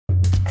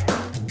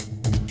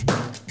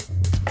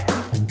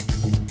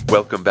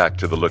Welcome back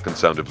to The Look and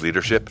Sound of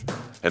Leadership,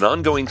 an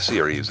ongoing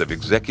series of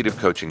executive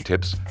coaching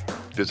tips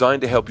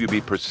designed to help you be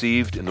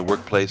perceived in the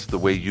workplace the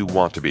way you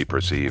want to be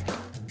perceived.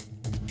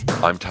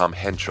 I'm Tom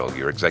Henschel,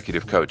 your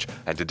executive coach,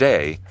 and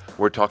today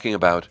we're talking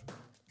about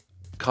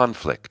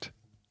conflict.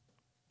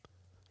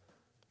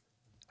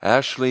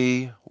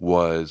 Ashley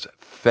was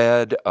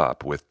fed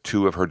up with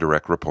two of her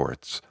direct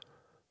reports.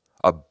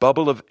 A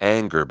bubble of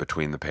anger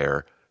between the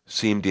pair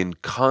seemed in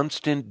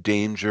constant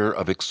danger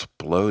of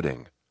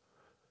exploding.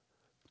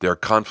 Their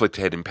conflict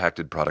had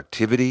impacted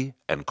productivity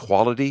and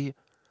quality,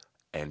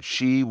 and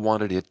she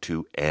wanted it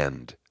to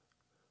end.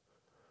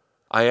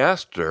 I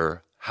asked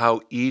her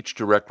how each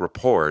direct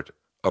report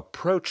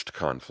approached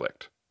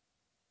conflict.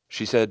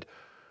 She said,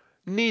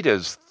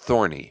 "Nita's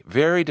thorny,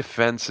 very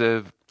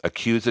defensive,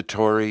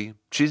 accusatory.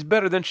 She's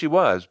better than she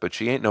was, but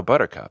she ain't no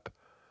buttercup."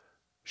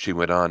 She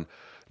went on,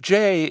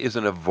 "Jay is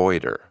an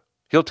avoider.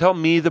 He'll tell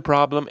me the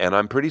problem, and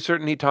I'm pretty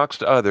certain he talks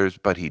to others,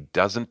 but he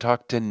doesn't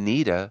talk to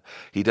Nita.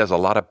 He does a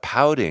lot of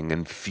pouting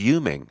and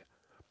fuming."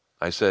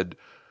 I said,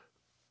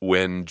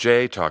 "When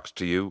Jay talks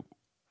to you,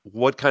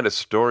 what kind of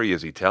story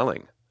is he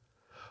telling?"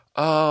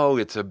 "Oh,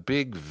 it's a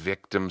big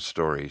victim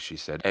story," she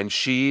said, "and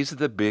she's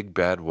the big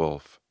bad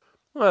wolf."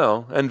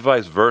 "Well, and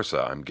vice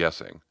versa, I'm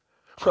guessing."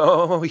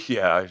 "Oh,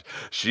 yeah,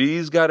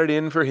 she's got it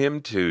in for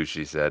him too,"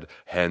 she said,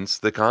 "hence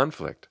the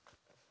conflict."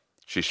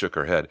 She shook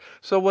her head.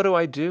 "So what do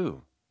I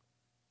do?"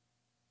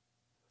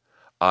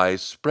 I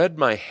spread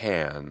my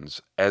hands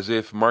as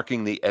if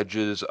marking the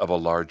edges of a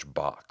large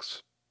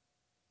box.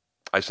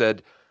 I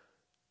said,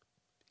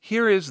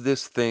 "Here is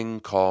this thing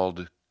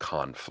called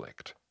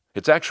conflict.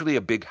 It's actually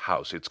a big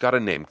house. It's got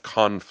a name,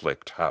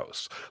 Conflict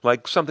House,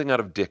 like something out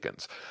of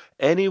Dickens.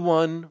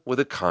 Anyone with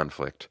a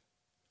conflict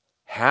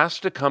has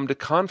to come to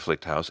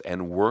Conflict House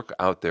and work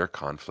out their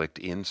conflict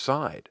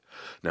inside.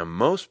 Now,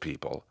 most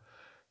people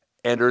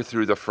enter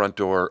through the front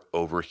door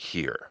over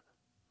here."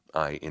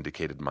 I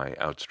indicated my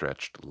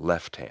outstretched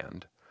left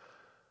hand.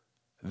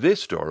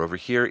 "This door over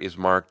here is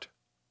marked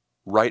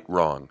right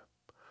wrong.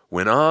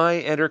 When I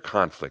enter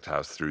Conflict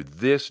House through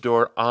this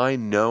door, I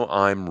know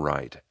I'm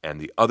right, and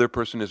the other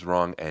person is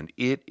wrong, and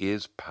it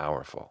is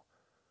powerful."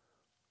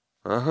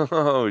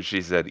 "Oh,"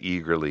 she said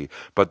eagerly,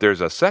 "but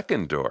there's a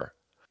second door."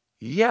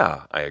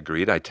 "Yeah," I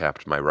agreed. I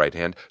tapped my right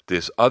hand.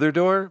 "This other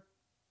door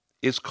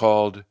is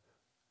called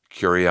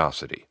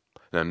curiosity.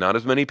 Now, not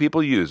as many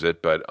people use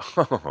it, but,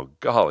 oh,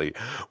 golly,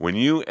 when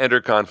you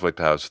enter Conflict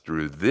House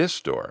through this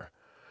door,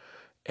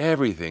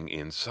 everything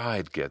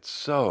inside gets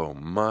so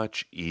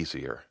much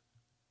easier."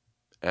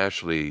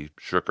 Ashley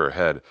shook her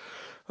head.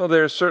 "Well,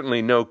 there's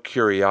certainly no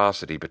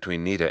curiosity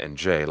between Nita and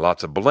Jay.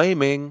 Lots of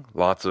blaming,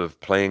 lots of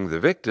playing the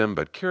victim,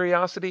 but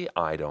curiosity,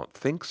 I don't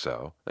think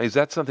so. Is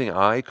that something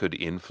I could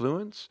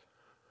influence?"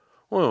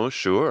 "Well,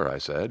 sure," I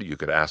said. "You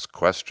could ask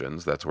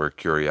questions. That's where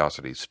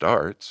curiosity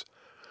starts."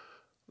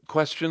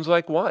 "Questions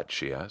like what?"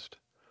 she asked.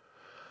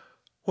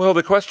 "Well,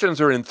 the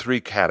questions are in three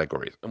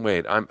categories.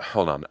 Wait,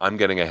 hold on. I'm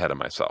getting ahead of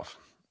myself."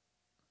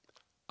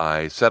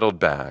 I settled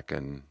back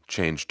and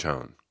changed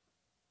tone.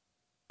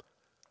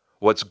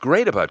 "What's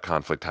great about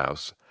Conflict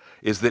House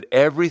is that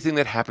everything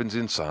that happens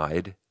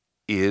inside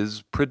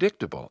is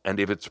predictable. And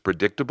if it's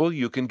predictable,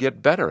 you can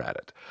get better at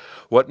it.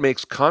 What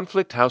makes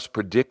Conflict House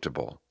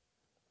predictable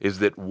is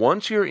that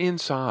once you're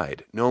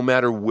inside, no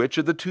matter which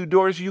of the two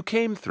doors you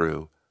came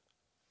through,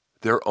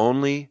 there are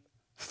only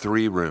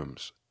 3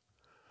 rooms.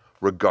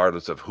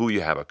 Regardless of who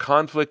you have a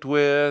conflict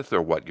with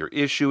or what your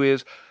issue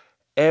is,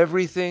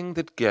 everything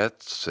that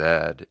gets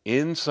said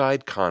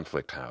inside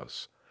Conflict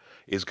House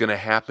is going to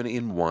happen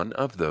in one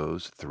of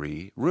those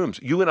 3 rooms.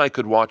 You and I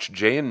could watch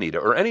Jay and Nita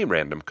or any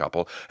random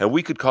couple, and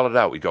we could call it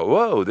out. We go,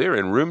 'Whoa, they're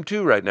in room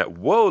 2 right now.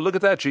 Whoa, look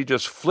at that. She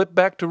just flipped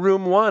back to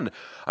room 1.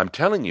 I'm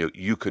telling you,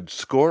 you could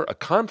score a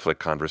conflict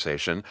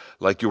conversation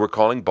like you were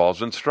calling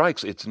balls and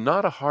strikes. It's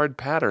not a hard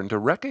pattern to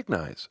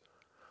recognize."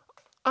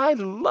 "I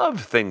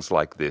love things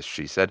like this,"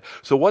 she said.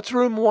 "So what's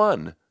room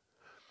 1?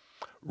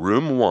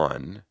 Room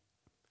 1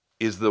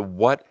 is the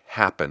what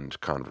happened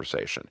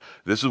conversation.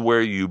 This is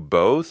where you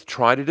both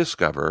try to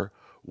discover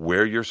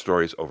where your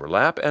stories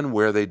overlap and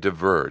where they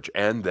diverge.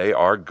 And they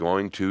are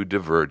going to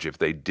diverge. If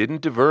they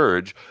didn't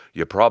diverge,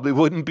 you probably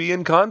wouldn't be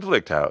in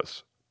Conflict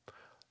House."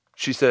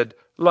 She said,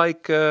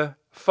 "Like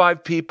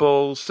 5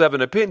 people,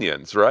 7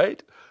 opinions,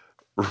 right?"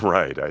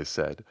 "Right," I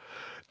said.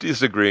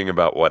 "Disagreeing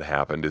about what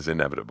happened is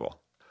inevitable."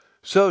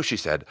 "So," she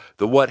said,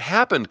 "the what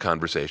happened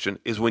conversation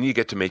is when you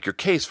get to make your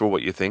case for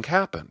what you think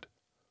happened."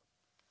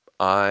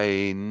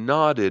 I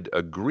nodded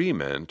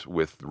agreement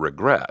with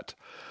regret.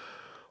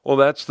 "Well,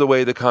 that's the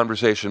way the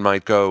conversation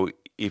might go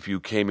if you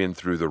came in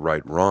through the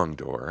right-wrong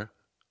door."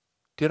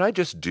 "Did I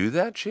just do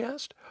that?" she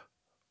asked.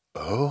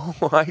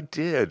 "Oh, I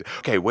did.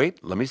 Okay,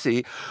 wait, let me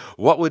see.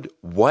 What would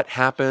what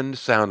happened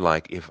sound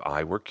like if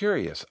I were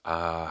curious?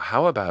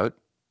 How about,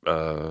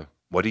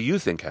 what do you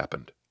think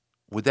happened?"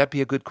 Would that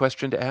be a good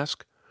question to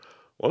ask?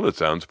 "Well, it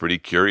sounds pretty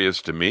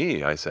curious to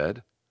me," I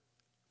said.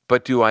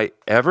 "But do I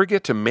ever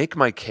get to make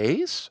my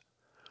case?"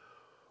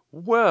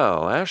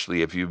 "Well,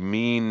 Ashley, if you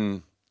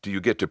mean, do you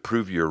get to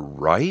prove you're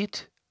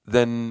right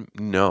then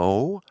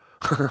no.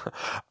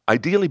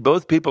 Ideally,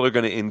 both people are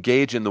going to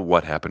engage in the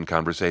what happened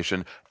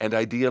conversation, and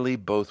ideally,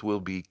 both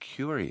will be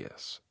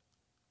curious.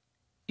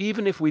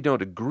 Even if we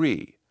don't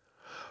agree.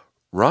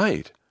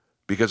 Right,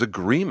 because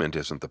agreement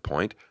isn't the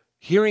point.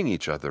 Hearing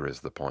each other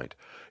is the point.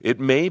 It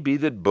may be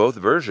that both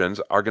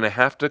versions are going to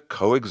have to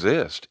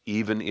coexist,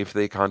 even if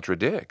they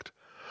contradict.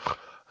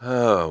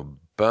 Oh,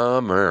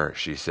 bummer,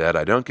 she said.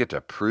 I don't get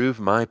to prove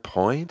my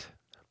point?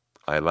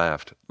 I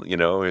laughed.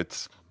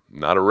 It's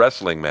not a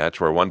wrestling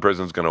match where one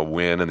person's going to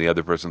win and the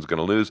other person's going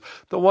to lose.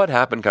 The what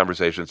happened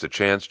conversation's a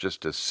chance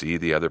just to see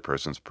the other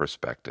person's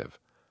perspective.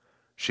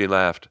 She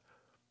laughed.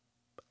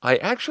 I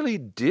actually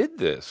did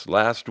this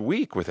last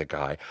week with a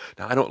guy.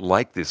 Now, I don't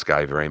like this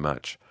guy very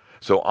much,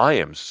 so I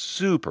am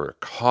super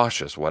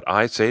cautious what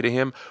I say to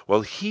him.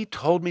 Well, he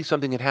told me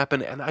something had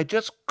happened, and I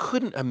just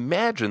couldn't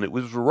imagine it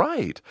was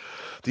right.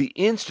 The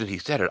instant he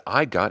said it,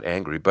 I got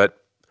angry, but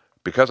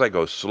because I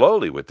go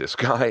slowly with this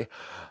guy,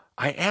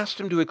 I asked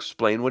him to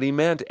explain what he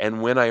meant,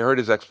 and when I heard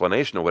his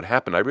explanation of what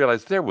happened, I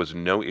realized there was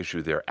no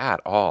issue there at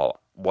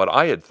all. What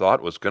I had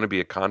thought was going to be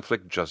a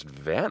conflict just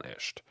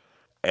vanished.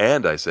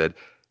 And I said,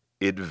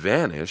 it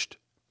vanished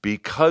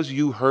because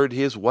you heard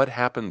his what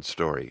happened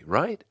story,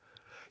 right?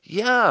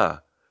 Yeah,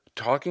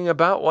 talking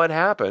about what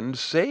happened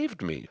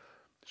saved me.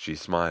 She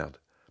smiled.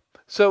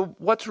 So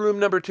what's room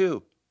number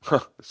 2?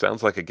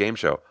 Sounds like a game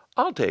show.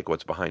 I'll take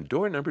what's behind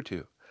door number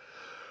 2.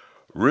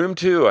 Room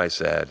 2, I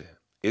said,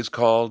 is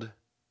called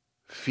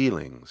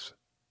feelings.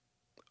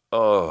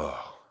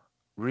 Oh,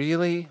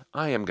 really?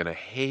 I am going to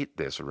hate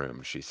this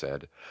room, she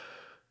said.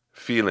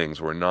 Feelings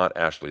were not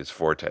Ashley's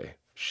forte.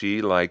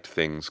 She liked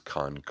things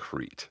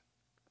concrete.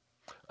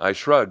 I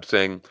shrugged,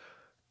 saying,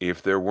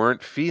 if there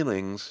weren't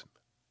feelings,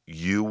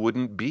 you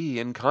wouldn't be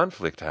in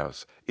Conflict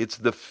House. It's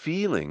the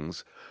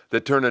feelings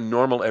that turn a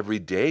normal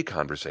everyday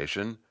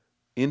conversation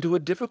into a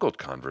difficult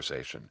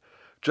conversation.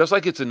 Just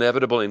like it's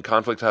inevitable in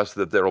Conflict House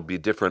that there will be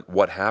different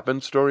what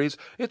happened stories,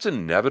 it's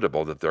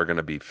inevitable that there are going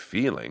to be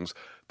feelings.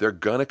 They're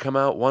going to come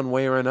out one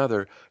way or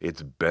another.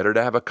 It's better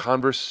to have a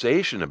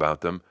conversation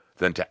about them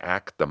than to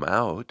act them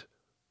out.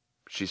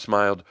 She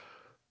smiled.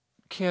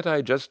 Can't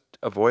I just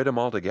avoid them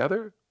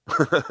altogether?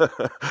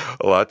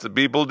 Lots of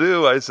people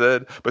do, I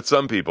said, but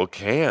some people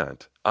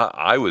can't.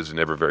 I was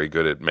never very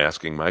good at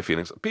masking my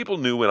feelings. People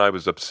knew when I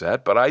was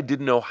upset, but I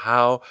didn't know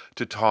how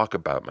to talk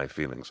about my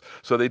feelings.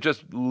 So they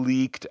just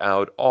leaked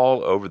out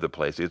all over the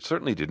place. It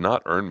certainly did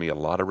not earn me a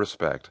lot of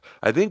respect.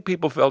 I think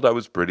people felt I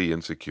was pretty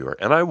insecure,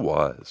 and I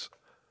was.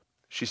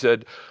 She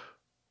said,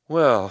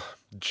 well,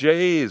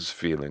 Jay's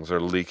feelings are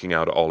leaking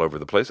out all over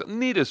the place.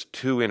 Nita's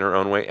too in her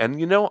own way.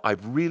 And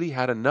I've really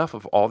had enough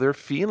of all their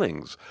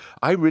feelings.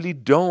 I really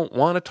don't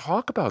want to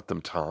talk about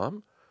them,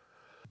 Tom.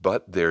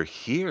 But they're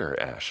here,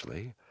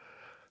 Ashley.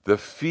 The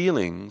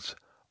feelings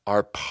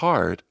are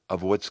part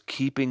of what's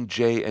keeping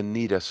Jay and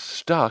Nita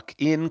stuck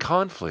in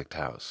Conflict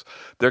House.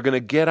 They're going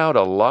to get out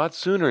a lot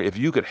sooner if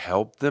you could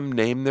help them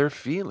name their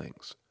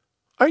feelings.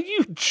 Are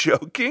you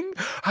joking?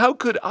 How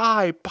could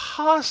I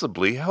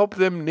possibly help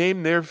them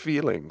name their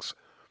feelings?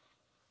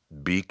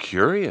 Be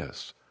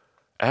curious.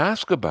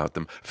 Ask about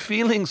them.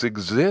 Feelings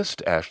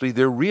exist, Ashley.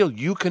 They're real.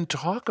 You can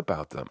talk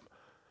about them.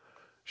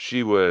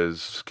 She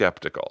was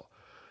skeptical.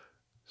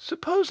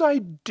 Suppose I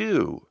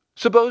do.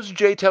 Suppose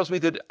Jay tells me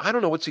that, I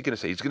don't know, what's he going to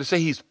say? He's going to say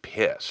he's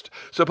pissed.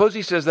 Suppose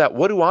he says that.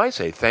 What do I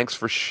say? Thanks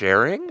for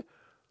sharing?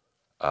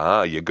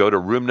 You go to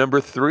room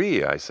number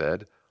 3, I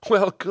said.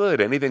 Well,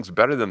 good. Anything's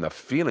better than the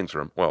feelings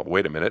room. Well,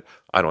 wait a minute.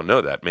 I don't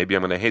know that. Maybe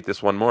I'm going to hate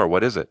this one more.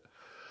 What is it?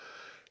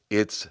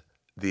 It's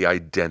the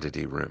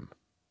identity room.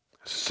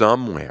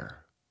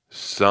 Somewhere,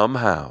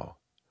 somehow,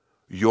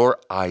 your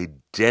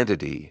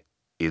identity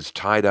is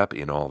tied up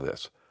in all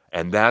this.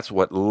 And that's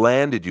what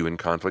landed you in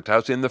Conflict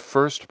House in the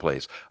first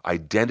place.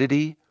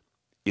 Identity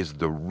is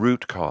the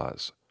root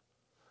cause.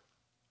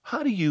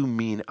 How do you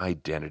mean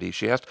identity?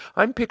 She asked.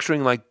 I'm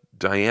picturing like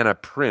Diana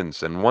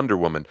Prince and Wonder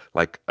Woman,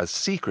 like a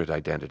secret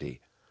identity.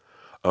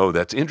 Oh,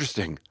 that's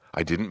interesting.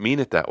 I didn't mean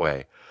it that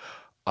way.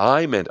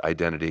 I meant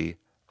identity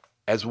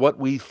as what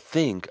we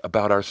think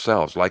about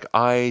ourselves. Like,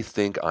 I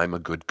think I'm a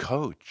good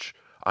coach.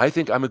 I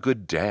think I'm a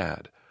good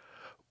dad.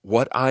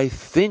 What I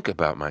think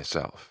about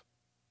myself.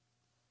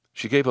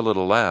 She gave a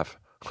little laugh.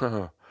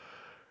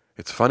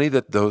 It's funny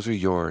that those are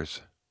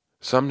yours.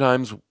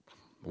 Sometimes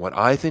what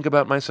I think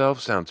about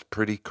myself sounds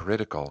pretty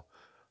critical.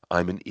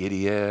 I'm an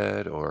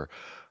idiot, or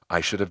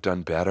I should have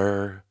done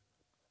better.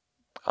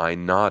 I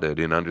nodded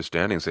in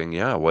understanding, saying,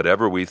 yeah,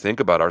 whatever we think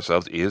about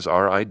ourselves is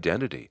our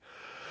identity.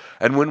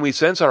 And when we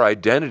sense our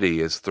identity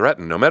is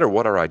threatened, no matter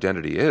what our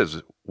identity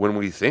is, when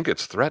we think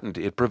it's threatened,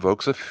 it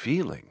provokes a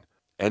feeling.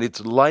 And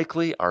it's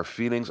likely our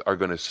feelings are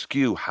going to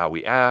skew how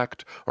we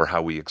act or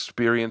how we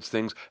experience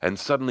things, and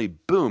suddenly,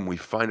 boom, we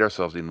find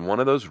ourselves in one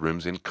of those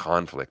rooms in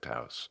Conflict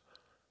House.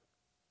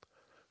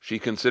 She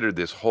considered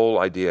this whole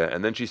idea,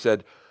 and then she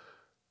said,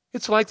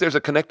 it's like there's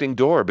a connecting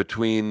door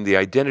between the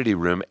identity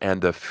room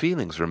and the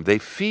feelings room. They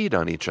feed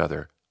on each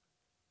other.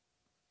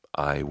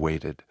 I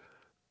waited.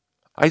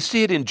 I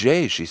see it in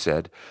Jay, she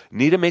said.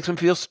 Nita makes him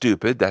feel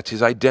stupid. That's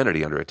his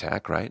identity under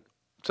attack, right?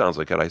 Sounds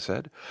like it, I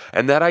said.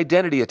 And that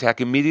identity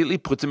attack immediately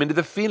puts him into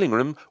the feeling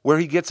room where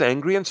he gets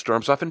angry and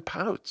storms off and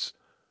pouts.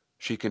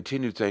 She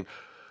continued saying,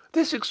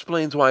 this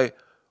explains why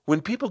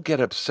when people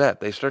get upset,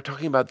 they start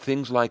talking about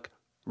things like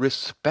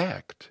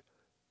respect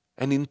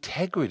and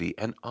integrity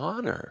and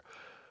honor.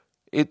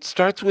 It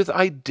starts with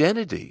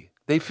identity.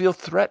 They feel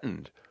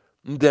threatened.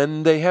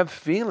 Then they have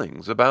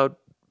feelings about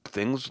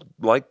things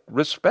like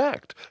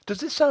respect. Does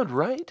this sound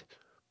right?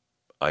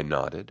 I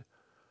nodded.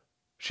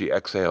 She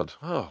exhaled.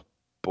 Oh,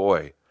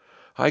 boy,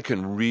 I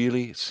can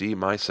really see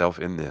myself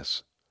in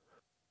this.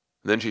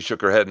 Then she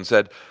shook her head and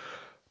said,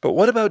 but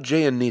what about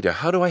Jay and Nita?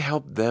 How do I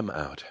help them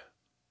out?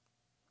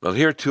 Well,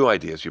 here are two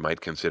ideas you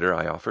might consider,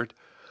 I offered.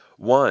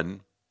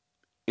 One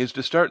is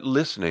to start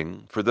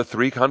listening for the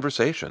three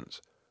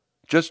conversations.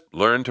 Just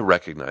learn to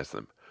recognize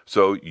them.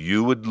 So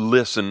you would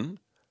listen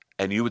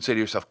and you would say to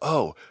yourself,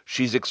 oh,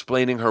 she's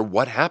explaining her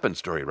what happened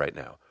story right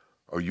now.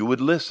 Or you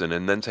would listen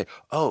and then say,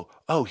 oh,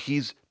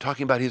 he's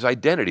talking about his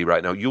identity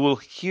right now. You will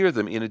hear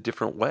them in a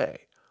different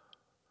way.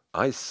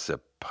 I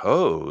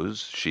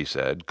suppose, she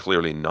said,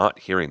 clearly not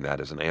hearing that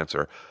as an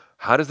answer.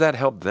 How does that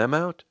help them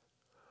out?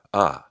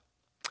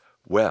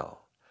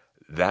 Well,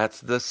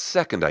 that's the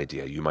second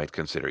idea you might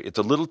consider. It's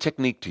a little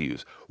technique to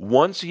use.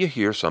 Once you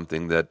hear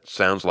something that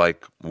sounds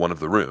like one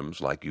of the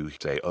rooms, like you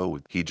say, oh,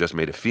 he just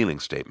made a feeling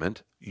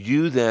statement,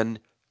 you then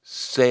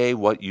say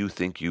what you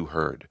think you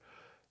heard.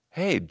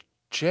 Hey,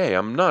 Jay,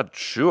 I'm not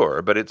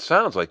sure, but it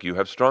sounds like you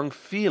have strong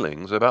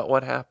feelings about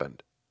what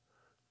happened.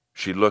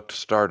 She looked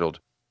startled.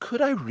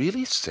 Could I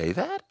really say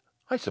that?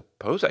 I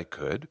suppose I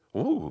could.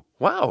 Ooh,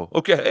 wow,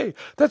 okay.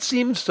 That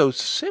seems so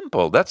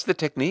simple. That's the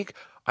technique.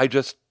 I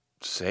just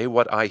say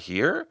what I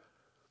hear?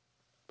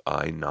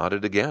 I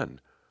nodded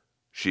again.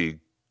 She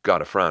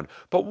got a frown.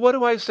 But what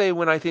do I say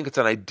when I think it's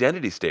an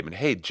identity statement?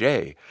 Hey,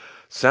 Jay,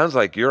 sounds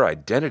like your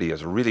identity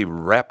is really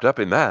wrapped up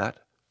in that.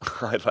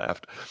 I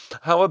laughed.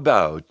 How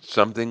about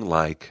something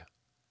like,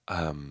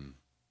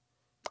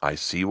 I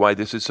see why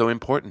this is so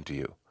important to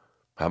you.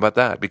 How about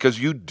that? Because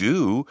you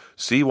do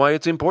see why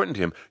it's important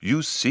to him.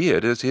 You see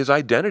it as his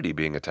identity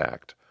being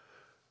attacked.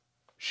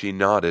 She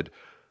nodded.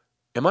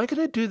 Am I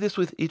going to do this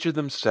with each of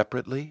them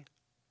separately?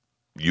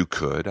 You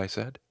could, I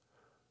said.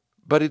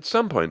 But at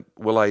some point,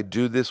 will I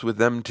do this with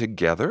them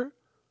together?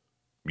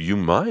 You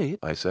might,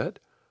 I said.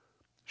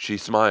 She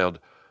smiled.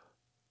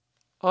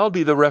 I'll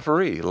be the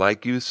referee,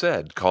 like you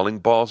said, calling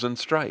balls and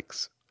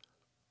strikes.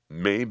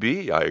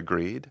 Maybe, I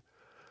agreed.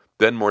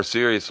 Then more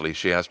seriously,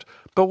 she asked,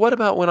 but what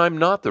about when I'm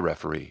not the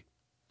referee?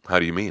 How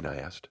do you mean? I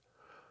asked.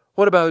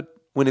 What about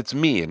when it's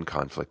me in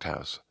Conflict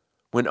House?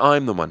 When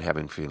I'm the one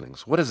having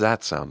feelings? What does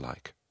that sound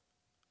like?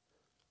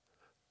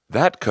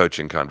 That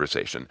coaching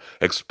conversation,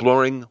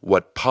 exploring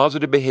what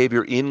positive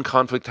behavior in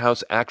Conflict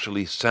House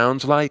actually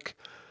sounds like,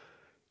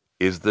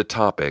 is the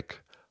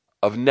topic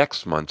of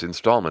next month's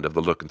installment of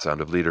The Look and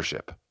Sound of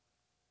Leadership.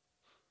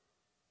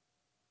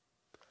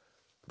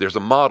 There's a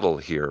model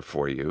here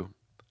for you.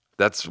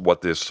 That's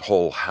what this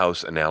whole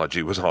house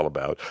analogy was all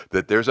about,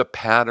 that there's a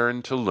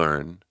pattern to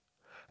learn,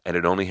 and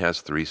it only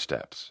has 3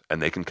 steps,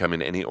 and they can come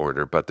in any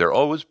order, but they're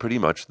always pretty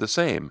much the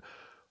same.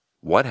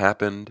 What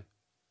happened?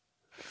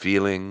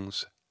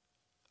 Feelings,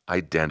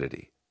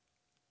 identity.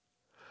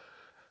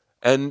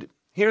 And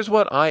here's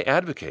what I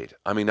advocate.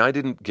 I mean, I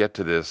didn't get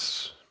to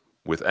this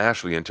with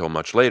Ashley until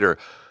much later,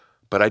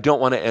 but I don't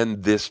want to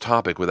end this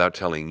topic without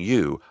telling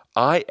you,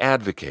 I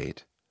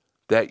advocate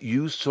that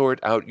you sort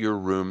out your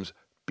rooms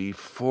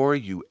before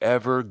you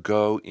ever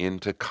go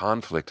into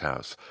Conflict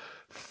House,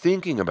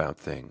 thinking about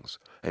things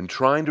and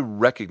trying to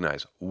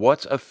recognize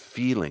what's a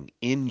feeling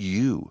in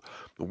you,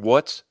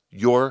 what's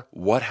your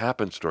what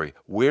happened story,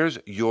 where's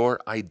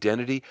your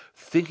identity.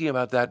 Thinking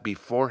about that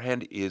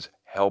beforehand is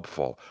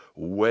helpful,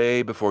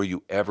 way before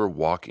you ever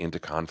walk into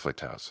Conflict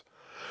House.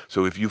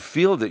 So if you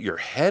feel that you're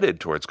headed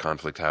towards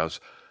Conflict House,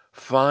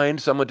 find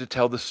someone to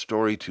tell the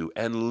story to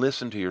and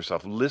listen to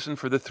yourself. Listen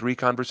for the 3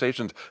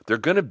 conversations. They're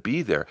going to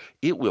be there.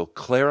 It will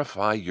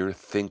clarify your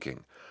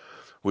thinking.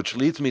 Which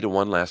leads me to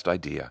one last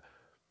idea.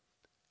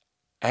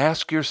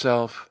 Ask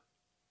yourself,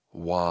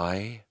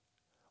 why?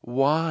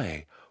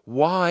 Why?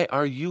 Why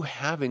are you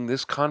having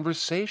this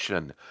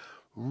conversation?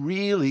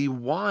 Really,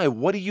 why?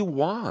 What do you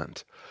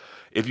want?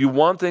 If you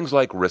want things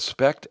like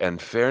respect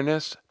and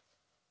fairness,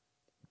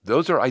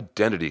 those are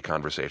identity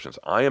conversations.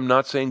 I am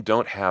not saying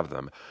don't have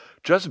them.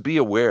 Just be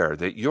aware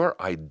that your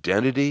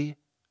identity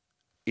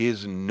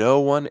is no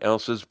one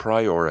else's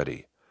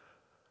priority.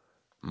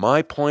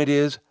 My point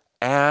is,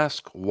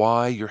 ask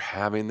why you're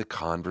having the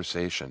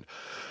conversation.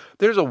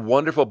 There's a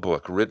wonderful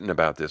book written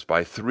about this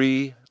by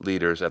 3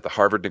 leaders at the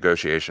Harvard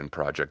Negotiation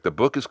Project. The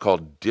book is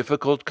called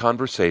Difficult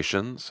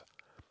Conversations: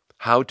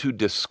 How to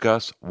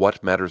Discuss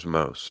What Matters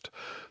Most.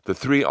 The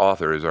 3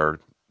 authors are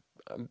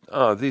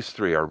these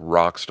 3 are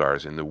rock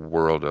stars in the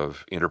world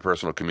of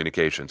interpersonal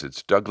communications.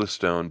 It's Douglas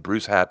Stone,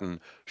 Bruce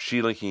Hatton,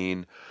 Sheila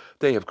Heen.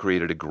 They have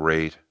created a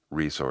great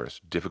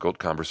resource, Difficult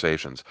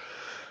Conversations.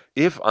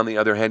 If, on the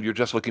other hand, you're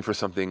just looking for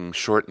something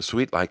short and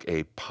sweet like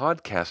a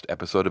podcast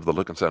episode of The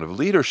Look and Sound of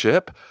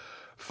Leadership,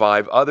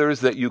 5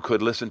 others that you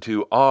could listen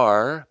to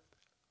are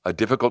A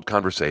Difficult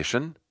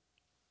Conversation,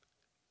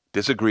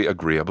 Disagree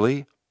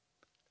Agreeably,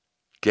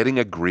 Getting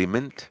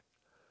Agreement,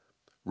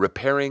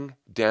 Repairing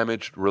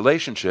Damaged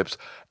Relationships,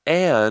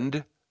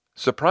 and,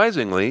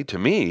 surprisingly to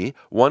me,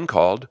 one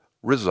called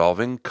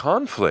Resolving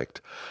Conflict.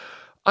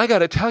 I got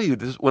to tell you,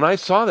 when I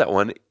saw that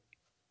one,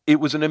 it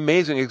was an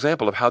amazing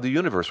example of how the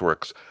universe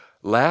works.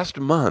 Last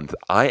month,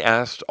 I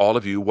asked all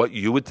of you what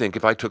you would think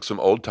if I took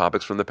some old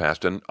topics from the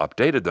past and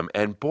updated them.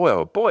 And boy,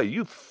 oh boy,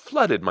 you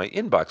flooded my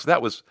inbox.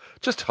 That was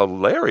just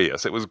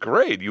hilarious. It was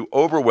great. You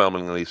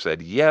overwhelmingly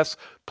said, yes,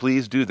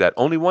 please do that.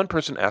 Only one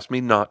person asked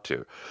me not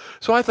to.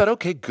 So I thought,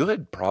 okay,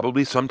 good.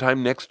 Probably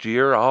sometime next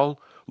year,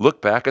 I'll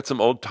look back at some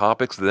old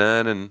topics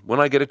then. And when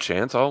I get a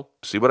chance, I'll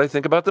see what I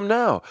think about them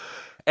now.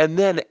 And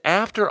then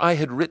after I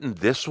had written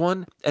this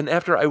one, and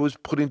after I was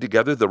putting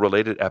together the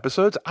related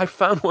episodes, I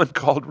found one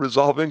called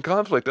Resolving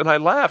Conflict. And I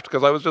laughed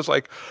because I was just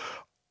like,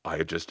 I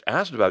had just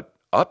asked about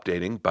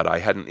updating, but I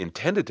hadn't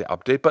intended to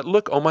update. But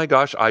look, oh my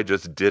gosh, I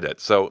just did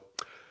it. So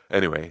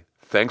anyway,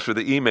 thanks for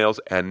the emails.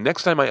 And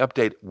next time I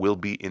update will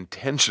be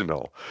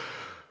intentional.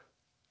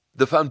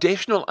 The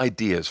foundational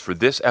ideas for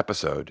this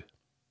episode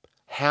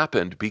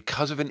happened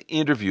because of an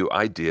interview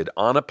I did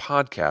on a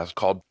podcast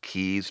called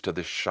Keys to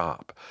the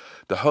Shop.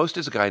 The host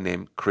is a guy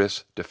named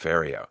Chris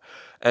DeFerrio,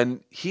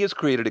 and he has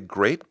created a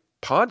great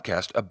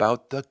podcast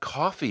about the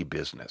coffee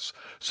business.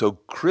 So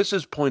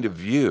Chris's point of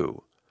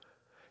view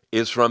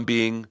is from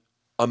being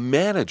a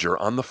manager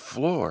on the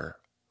floor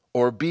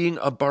or being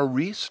a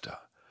barista.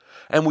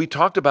 And we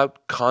talked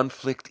about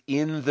conflict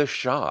in the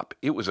shop.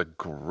 It was a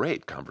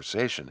great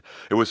conversation.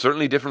 It was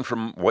certainly different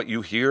from what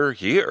you hear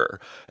here.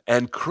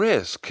 And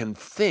Chris can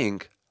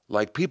think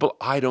like people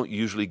I don't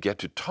usually get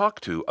to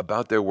talk to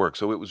about their work.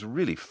 So it was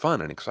really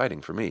fun and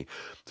exciting for me.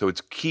 So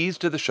it's Keys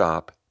to the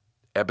Shop,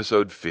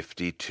 episode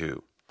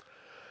 52.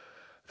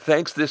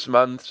 Thanks this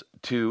month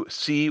to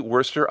C.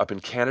 Worcester up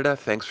in Canada.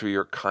 Thanks for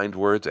your kind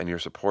words and your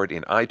support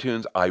in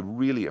iTunes. I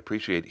really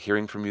appreciate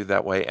hearing from you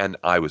that way, and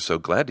I was so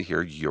glad to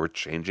hear you're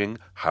changing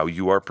how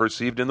you are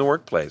perceived in the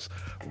workplace.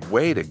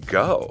 Way to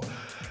go.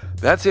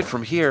 That's it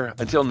from here.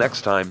 Until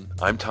next time,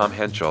 I'm Tom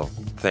Henschel.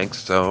 Thanks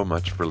so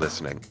much for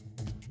listening.